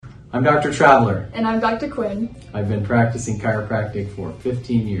I'm Dr. Traveler. And I'm Dr. Quinn. I've been practicing chiropractic for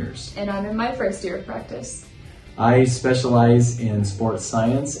 15 years. And I'm in my first year of practice. I specialize in sports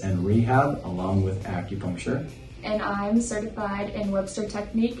science and rehab along with acupuncture. And I'm certified in Webster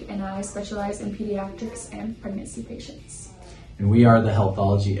Technique, and I specialize in pediatrics and pregnancy patients. And we are the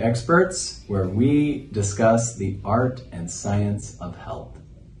Healthology experts, where we discuss the art and science of health.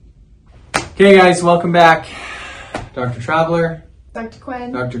 Okay guys, welcome back. Dr. Traveler. Dr.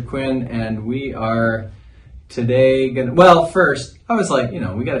 Quinn. Dr. Quinn, and we are today gonna, well, first, I was like,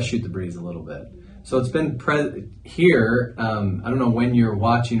 we gotta shoot the breeze a little bit. So it's been here, I don't know when you're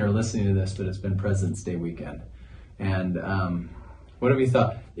watching or listening to this, but it's been President's Day weekend. And what have you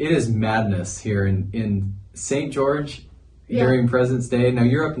thought? It is madness here in St. George during President's Day. Now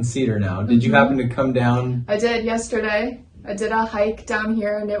you're up in Cedar now. Did you happen to come down? I did yesterday. I did a hike down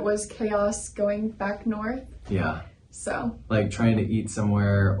here and it was chaos going back north. Yeah. So. Like trying to eat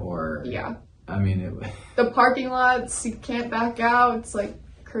somewhere or. Yeah. I mean, the parking lots, you can't back out. It's like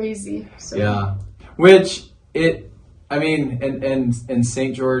crazy. So. Yeah. And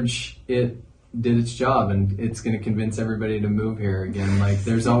St. George, it did its job, and it's going to convince everybody to move here again. Like,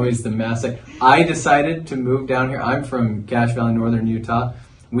 there's always the mess. I decided to move down here. I'm from Cache Valley, northern Utah.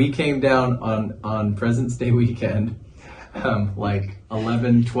 We came down on President's Day weekend, like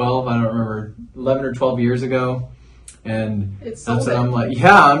 11 or 12 years ago. And that's what I'm like,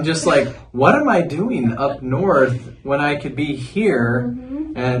 I'm just like, what am I doing up north when I could be here?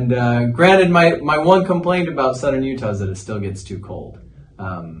 Mm-hmm. And granted, my one complaint about southern Utah is that it still gets too cold.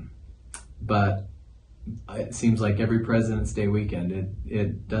 But it seems like every President's Day weekend,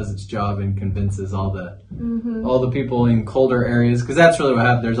 it does its job and convinces all the people in colder areas, because that's really what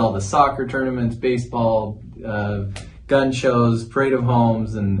happened. There's all the soccer tournaments, baseball, gun shows, parade of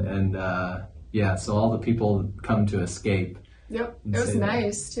homes, and so all the people come to escape. Yep, it was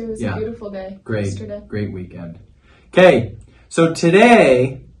nice too. It was a beautiful day. Great weekend. Okay, so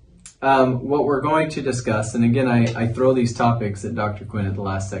today, what we're going to discuss, and again, I throw these topics at Dr. Quinn at the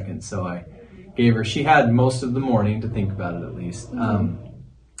last second, so I gave her, she had most of the morning to think about it at least. Mm-hmm.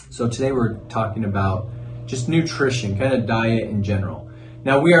 So today we're talking about just nutrition, kind of diet in general.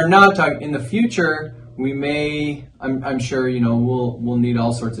 Now we are not talking, in the future, we may, I'm sure, we'll need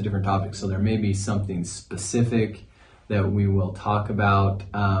all sorts of different topics, so there may be something specific that we will talk about,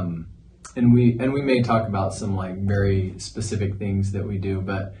 and we may talk about some like very specific things that we do,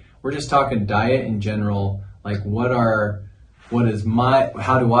 but we're just talking diet in general, like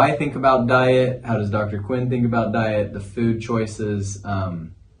how do I think about diet? How does Dr. Quinn think about diet? The food choices,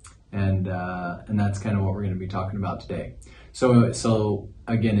 and that's kind of what we're going to be talking about today. So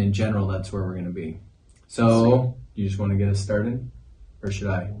again, in general, that's where we're going to be. So you just want to get us started, or should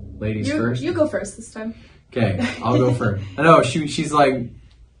I? Ladies first. You go first this time. Okay, I'll go first. I know she's like,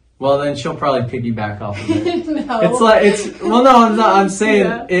 well, then she'll probably piggyback off of it. No. I'm not. I'm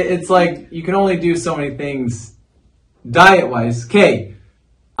saying it's like you can only do so many things diet-wise. Okay,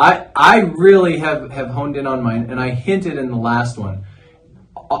 I really have honed in on mine, and I hinted in the last one.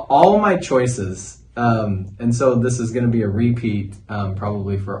 All my choices, and so this is going to be a repeat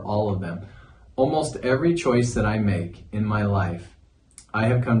probably for all of them. Almost every choice that I make in my life, I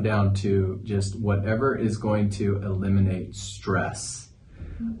have come down to just whatever is going to eliminate stress.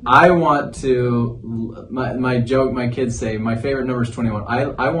 I want to, my joke, my kids say, my favorite number is 21.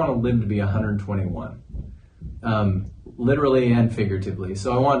 I want to live to be 121, literally and figuratively.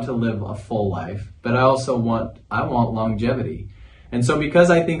 So I want to live a full life, but I want longevity. And so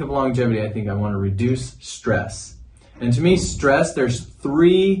because I think of longevity, I think I want to reduce stress. And to me, stress, there's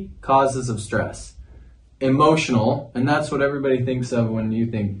 3 causes of stress. Emotional, and that's what everybody thinks of when you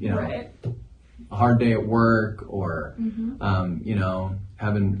think, right. A hard day at work, or,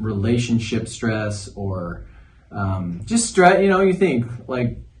 having relationship stress, or just stress. You think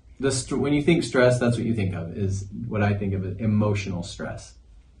like when you think stress, that's what you think of, is what I think of as emotional stress.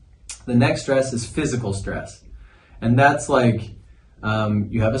 The next stress is physical stress, and that's like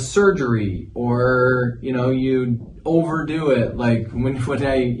you have a surgery, or you overdo it, like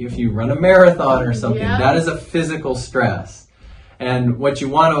if you run a marathon or something, that is a physical stress. And what you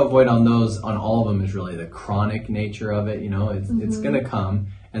want to avoid on all of them is really the chronic nature of it. It's going to come,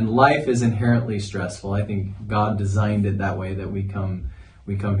 and life is inherently stressful. I think God designed it that way, that we come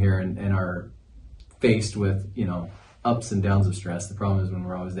here and are faced with ups and downs of stress. The problem is when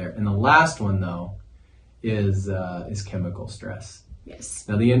we're always there. And the last one though is chemical stress. Yes.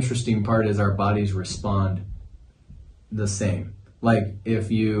 Now the interesting part is our bodies respond the same. Like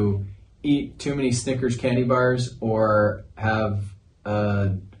if you eat too many Snickers candy bars or have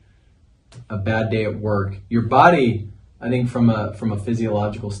a bad day at work, your body I think from a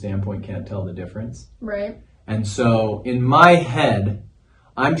physiological standpoint, can't tell the difference. Right. And so in my head,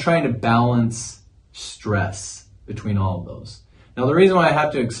 I'm trying to balance stress between all of those. Now, the reason why I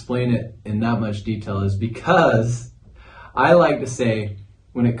have to explain it in that much detail is because I like to say,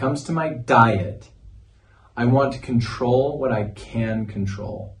 when it comes to my diet, I want to control what I can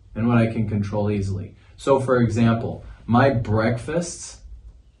control and what I can control easily. So, for example, my breakfasts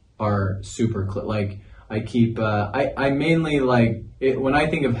are super like I keep. I mainly like it, when I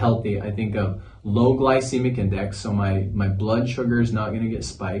think of healthy. I think of low glycemic index, so my blood sugar is not going to get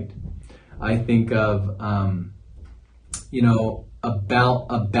spiked. I think of about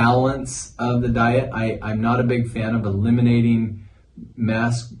a balance of the diet. I'm not a big fan of eliminating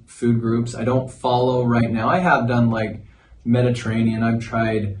mass food groups. I don't follow right now. I have done like Mediterranean. I've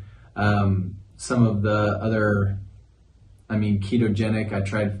tried some of the other, ketogenic. I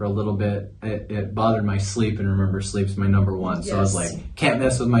tried for a little bit. It bothered my sleep, and remember, sleep's my number one. Yes. So I was like, can't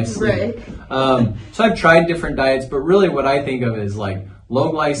mess with my sleep. Right. So I've tried different diets, but really what I think of is like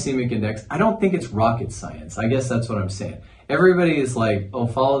low glycemic index. I don't think it's rocket science. I guess that's what I'm saying. Everybody is like, oh,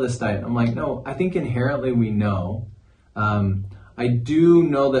 follow this diet. I'm like, no, I think inherently we know. I do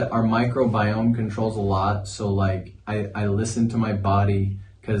know that our microbiome controls a lot. So like I listen to my body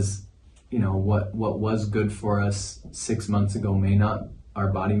because, what was good for us 6 months ago our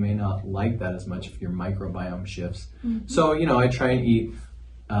body may not like that as much if your microbiome shifts. Mm-hmm. So, I try and eat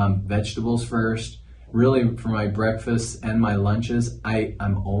vegetables first. Really, for my breakfasts and my lunches,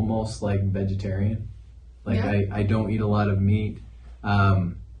 I'm almost like vegetarian. Like yeah. I don't eat a lot of meat.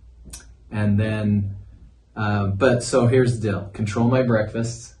 And then, but so here's the deal. Control my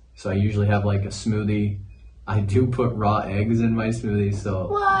breakfasts. So I usually have like a smoothie. I do put raw eggs in my smoothie. So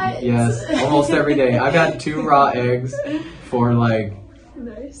what? Yes, almost every day. I've had 2 raw eggs for like,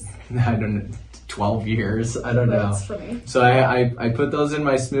 nice. I don't know, 12 years. I don't know. That's funny. So I put those in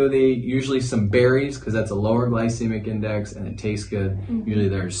my smoothie, usually some berries because that's a lower glycemic index and it tastes good. Mm-hmm. Usually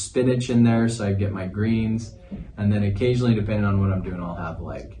there's spinach in there, so I get my greens. And then occasionally, depending on what I'm doing, I'll have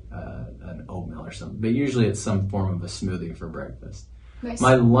like an oatmeal or something. But usually it's some form of a smoothie for breakfast. Nice.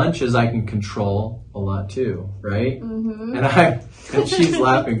 My lunches I can control a lot too, right? Mm-hmm. And she's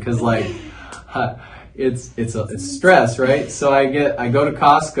laughing because like it's stress, right? So I go to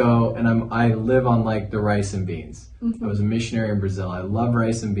Costco and I live on like the rice and beans. Mm-hmm. I was a missionary in Brazil. I love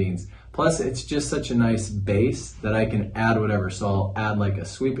rice and beans. Plus it's just such a nice base that I can add whatever. So I'll add like a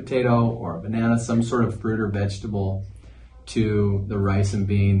sweet potato or a banana, some sort of fruit or vegetable to the rice and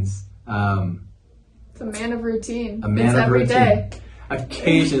beans. It's a man of routine. It's every routine. Day.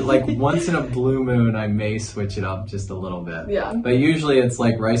 Occasionally, like once in a blue moon, I may switch it up just a little bit. Yeah. But usually it's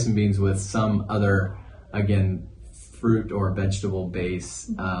like rice and beans with some other, again, fruit or vegetable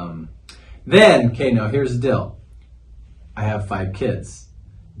base. Then, now here's the deal. I have 5 kids.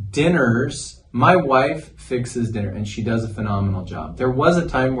 Dinners, my wife fixes dinner and she does a phenomenal job. There was a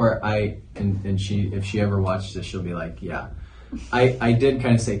time where if she ever watched this, she'll be like, yeah. I did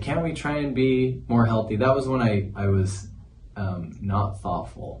kind of say, can't we try and be more healthy? That was when I was not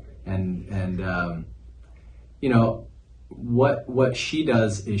thoughtful. And what she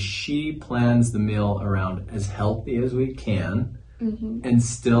does is she plans the meal around as healthy as we can, mm-hmm. and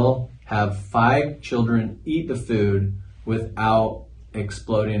still have 5 children eat the food without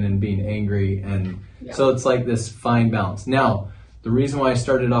exploding and being angry. And so it's like this fine balance. Now, the reason why I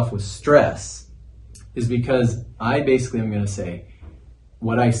started off with stress is because I basically am going to say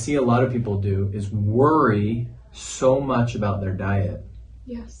what I see a lot of people do is worry so much about their diet.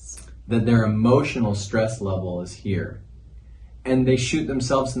 Yes. That their emotional stress level is here. And they shoot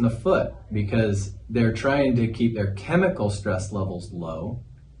themselves in the foot because they're trying to keep their chemical stress levels low.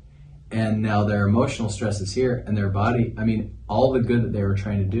 And now their emotional stress is here, and their body, all the good that they were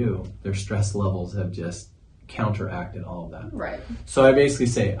trying to do, their stress levels have just counteracted all of that. Right. So I basically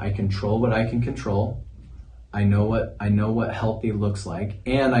say, I control what I can control. I know what healthy looks like,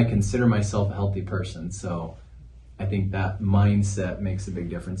 and I consider myself a healthy person. So I think that mindset makes a big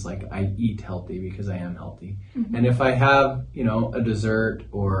difference. Like I eat healthy because I am healthy. Mm-hmm. And if I have, a dessert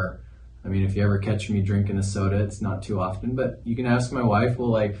or, if you ever catch me drinking a soda, it's not too often, but you can ask my wife, well,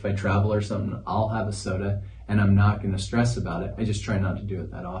 like if I travel or something, I'll have a soda and I'm not going to stress about it. I just try not to do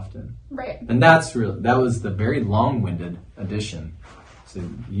it that often. Right. And that was the very long-winded addition. So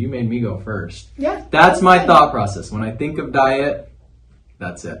you made me go first. Yeah. That's my thought process. When I think of diet,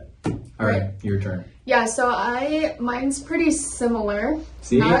 that's it. All right, your turn. Yeah, so mine's pretty similar.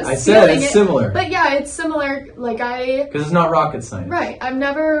 See, I said it's similar. But yeah, it's similar. Because it's not rocket science. Right. I've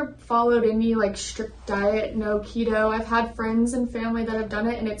never followed any strict diet, no keto. I've had friends and family that have done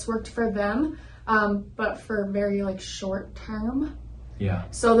it and it's worked for them. but for very like short term. Yeah.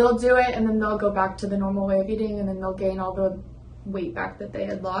 So they'll do it and then they'll go back to the normal way of eating and then they'll gain all the weight back that they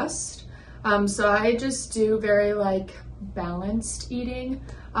had lost. So I just do very like balanced eating.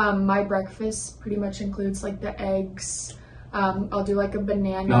 My breakfast pretty much includes like the eggs. I'll do like a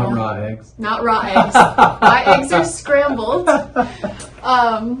banana. Not raw eggs. Not raw eggs. My eggs are scrambled.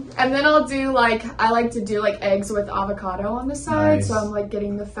 And then I'll do I like to do like eggs with avocado on the side. Nice. So I'm like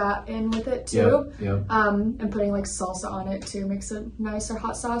getting the fat in with it too. Yep. And putting like salsa on it to makes it nice, or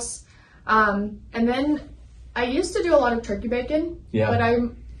hot sauce. And then I used to do a lot of turkey bacon. Yeah. But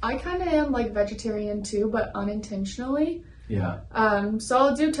I kind of am like vegetarian too, but unintentionally. Yeah. So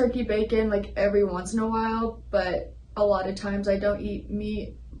I'll do turkey bacon like every once in a while, but a lot of times I don't eat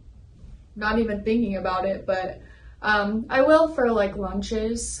meat, not even thinking about it, but I will for like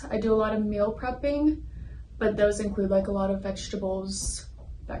lunches. I do a lot of meal prepping, but those include like a lot of vegetables,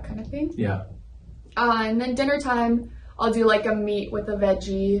 that kind of thing. Yeah. And then dinner time, I'll do like a meat with a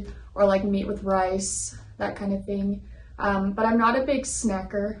veggie or like meat with rice, that kind of thing. But I'm not a big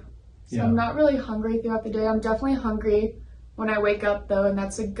snacker, so Yeah. I'm not really hungry throughout the day. I'm definitely hungry when I wake up though, and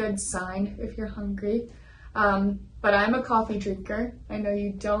that's a good sign if you're hungry. But I'm a coffee drinker. I know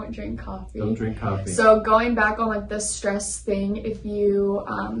you don't drink coffee. Don't drink coffee. So going back on like the stress thing, if you,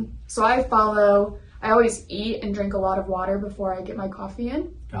 so I always eat and drink a lot of water before I get my coffee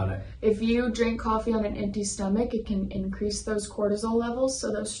in. Got it. If you drink coffee on an empty stomach, it can increase those cortisol levels,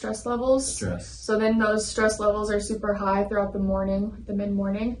 so those stress levels. Stress. So then those stress levels are super high throughout the morning, the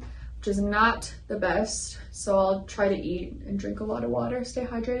mid-morning, which is not the best. So I'll try to eat and drink a lot of water, stay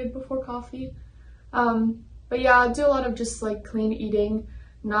hydrated before coffee. But yeah, I do a lot of just like clean eating,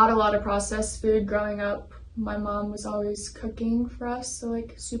 not a lot of processed food. Growing up, my mom was always cooking for us, so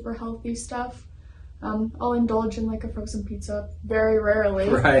like super healthy stuff. I'll indulge in like a frozen pizza very rarely,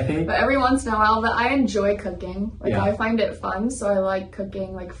 Right. but every once in a while. But I enjoy cooking. Like Yeah. I find it fun, so I like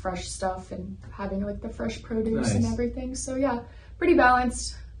cooking like fresh stuff and having like the fresh produce and Nice. everything. So yeah, pretty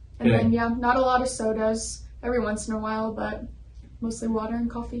balanced. And Good. then yeah, not a lot of sodas every once in a while, but mostly water and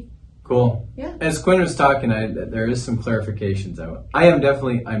coffee. Cool. Yeah. As Quinn was talking, there is some clarifications.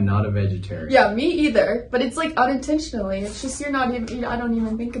 I'm not a vegetarian. Yeah, me either. But it's like unintentionally. It's just you're not even. I don't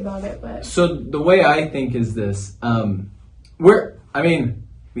even think about it. But So the way I think is this: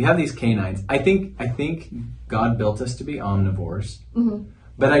 we have these canines. I think God built us to be omnivores,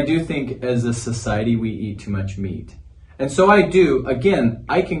 but I do think as a society we eat too much meat, and so I do. Again,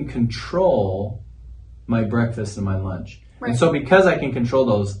 I can control my breakfast and my lunch. Right. And so because I can control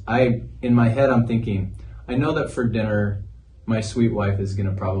those, in my head I'm thinking, I know that for dinner, my sweet wife is going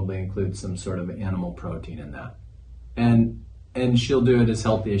to probably include some sort of animal protein in that. And she'll do it as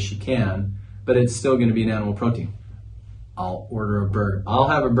healthy as she can, but it's still going to be an animal protein. I'll order a burger. I'll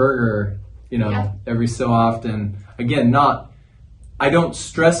have a burger, Yeah. every so often. Again, I don't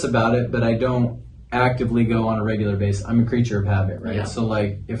stress about it, but I don't actively go on a regular basis. I'm a creature of habit, right? Yeah. So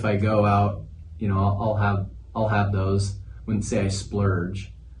like if I go out, I'll have those. Wouldn't say I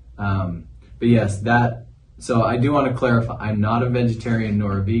splurge. But yes, so I do want to clarify, I'm not a vegetarian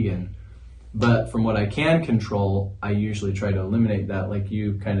nor a vegan, but from what I can control, I usually try to eliminate that, like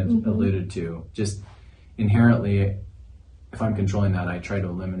you kind of alluded to. Just inherently, if I'm controlling that, I try to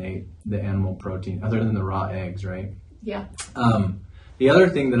eliminate the animal protein, other than the raw eggs, right? yeah, The other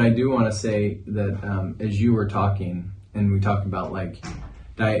thing that I do want to say that as you were talking, and we talked about like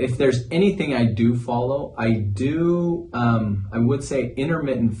diet, if there's anything I do follow, I would say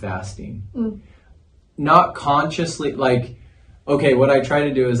intermittent fasting. Not consciously, okay, what I try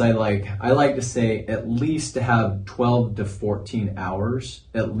to do is I like to say at least to have 12 to 14 hours,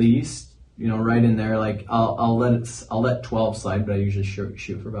 at least, right in there. Like I'll let 12 slide, but I usually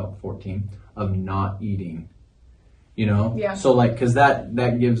shoot for about 14 of not eating. Yeah. So because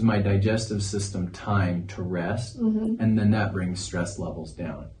that gives my digestive system time to rest, and then that brings stress levels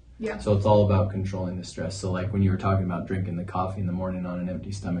down. yeah, So it's all about controlling the stress. So like when you were talking about drinking the coffee in the morning on an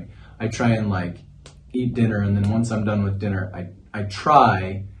empty stomach, I try and eat dinner, and then once I'm done with dinner, I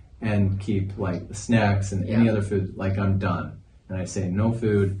try and keep the snacks and any Yeah. other food, I'm done. And I say no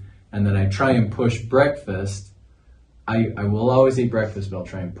food, and then I try and push breakfast. I will always eat breakfast, but I'll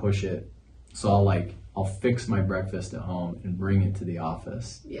try and push it. So I'll fix my breakfast at home and bring it to the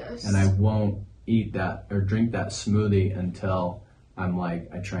office. yes, And I won't eat that or drink that smoothie until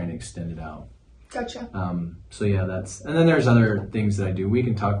I try and extend it out. gotcha. So yeah, and then there's other things that I do. We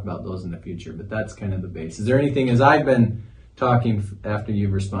can talk about those in the future, but that's kind of the base. Is there anything, as I've been talking after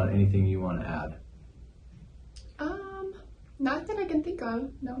you've responded, anything you want to add? Not that I can think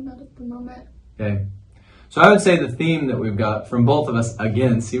of. No, not at the moment. Okay. So I would say the theme that we've got from both of us,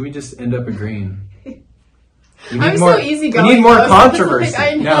 again, see, we just end up agreeing. I'm so easygoing. We need more controversy.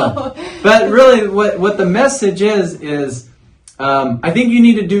 I know. No. But really, what the message is I think you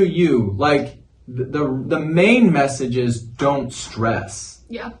need to do you. Like, the main message is don't stress.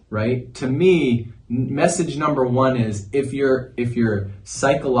 Yeah. Right? To me, message number one is if you're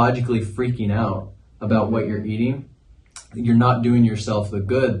psychologically freaking out about what you're eating, you're not doing yourself the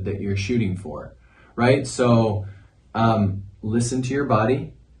good that you're shooting for. Right? So listen to your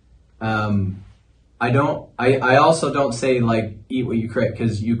body. I also don't say like eat what you crave,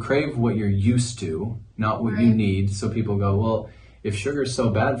 because you crave what you're used to, not what you need. So people go, well, if sugar's so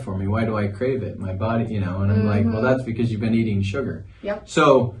bad for me, why do I crave it? My body, and I'm like, well, that's because you've been eating sugar. Yep.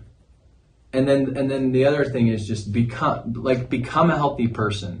 So, and then the other thing is just become a healthy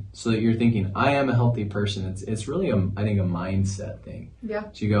person, so that you're thinking, I am a healthy person. It's really I think a mindset thing. Yeah.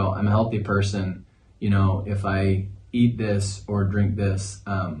 So you go, I'm a healthy person. If I eat this or drink this,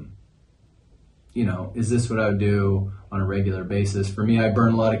 is this what I would do on a regular basis? For me, I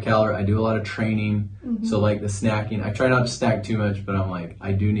burn a lot of calories. I do a lot of training. So like the snacking, I try not to snack too much, but I'm like,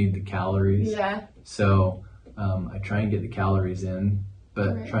 I do need the calories. Yeah. So I try and get the calories in,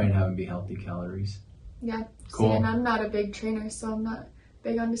 but try and have them be healthy calories. Yeah. Cool. See, and I'm not a big trainer, so I'm not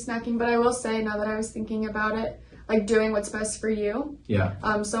big onto snacking. But I will say, now that I was thinking about it, like doing what's best for you.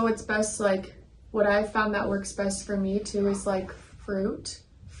 Yeah. So what's best, like what I found that works best for me too is like fruit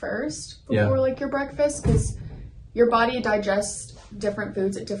first before like your breakfast, because your body digests different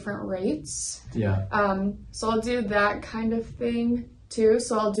foods at different rates. Yeah. So I'll do that kind of thing too.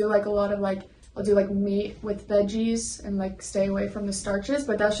 So I'll do like a lot of I'll do like meat with veggies and like stay away from the starches,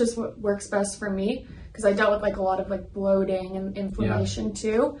 but that's just what works best for me, because I dealt with like a lot of like bloating and inflammation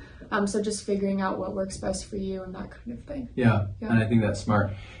too. So just figuring out what works best for you and that kind of thing. Yeah. And I think that's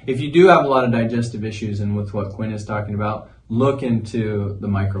smart. If you do have a lot of digestive issues, and with what Quinn is talking about, look into the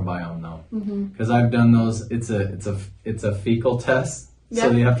microbiome though, because I've done those. It's a fecal test,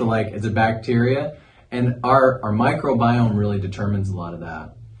 so you have to it's a bacteria, and our microbiome really determines a lot of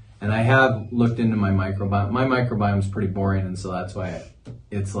that. And I have looked into my microbiome. My microbiome is pretty boring, and so that's why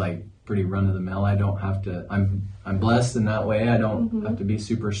it's like pretty run of the mill. I don't have to. I'm blessed in that way. I don't have to be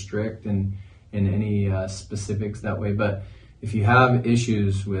super strict in any specifics that way. But if you have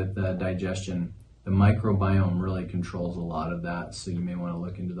issues with digestion, the microbiome really controls a lot of that. So you may want to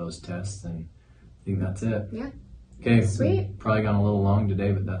look into those tests, and I think that's it. Yeah. Okay. Sweet. Probably gone a little long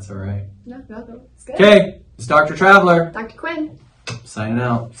today, but that's all right. No, it's good. Okay. It's Dr. Traveler. Dr. Quinn. Signing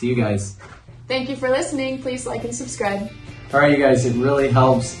out. See you guys. Thank you for listening. Please like and subscribe. All right, you guys, it really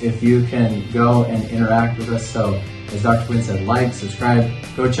helps if you can go and interact with us. So, as Dr. Quinn said, like, subscribe.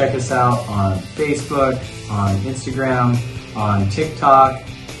 Go check us out on Facebook, on Instagram, on TikTok,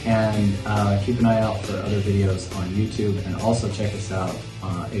 and keep an eye out for other videos on YouTube. And also check us out,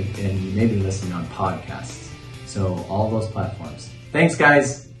 and you may be listening on podcasts. So, all those platforms. Thanks,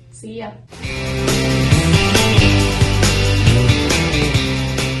 guys. See ya.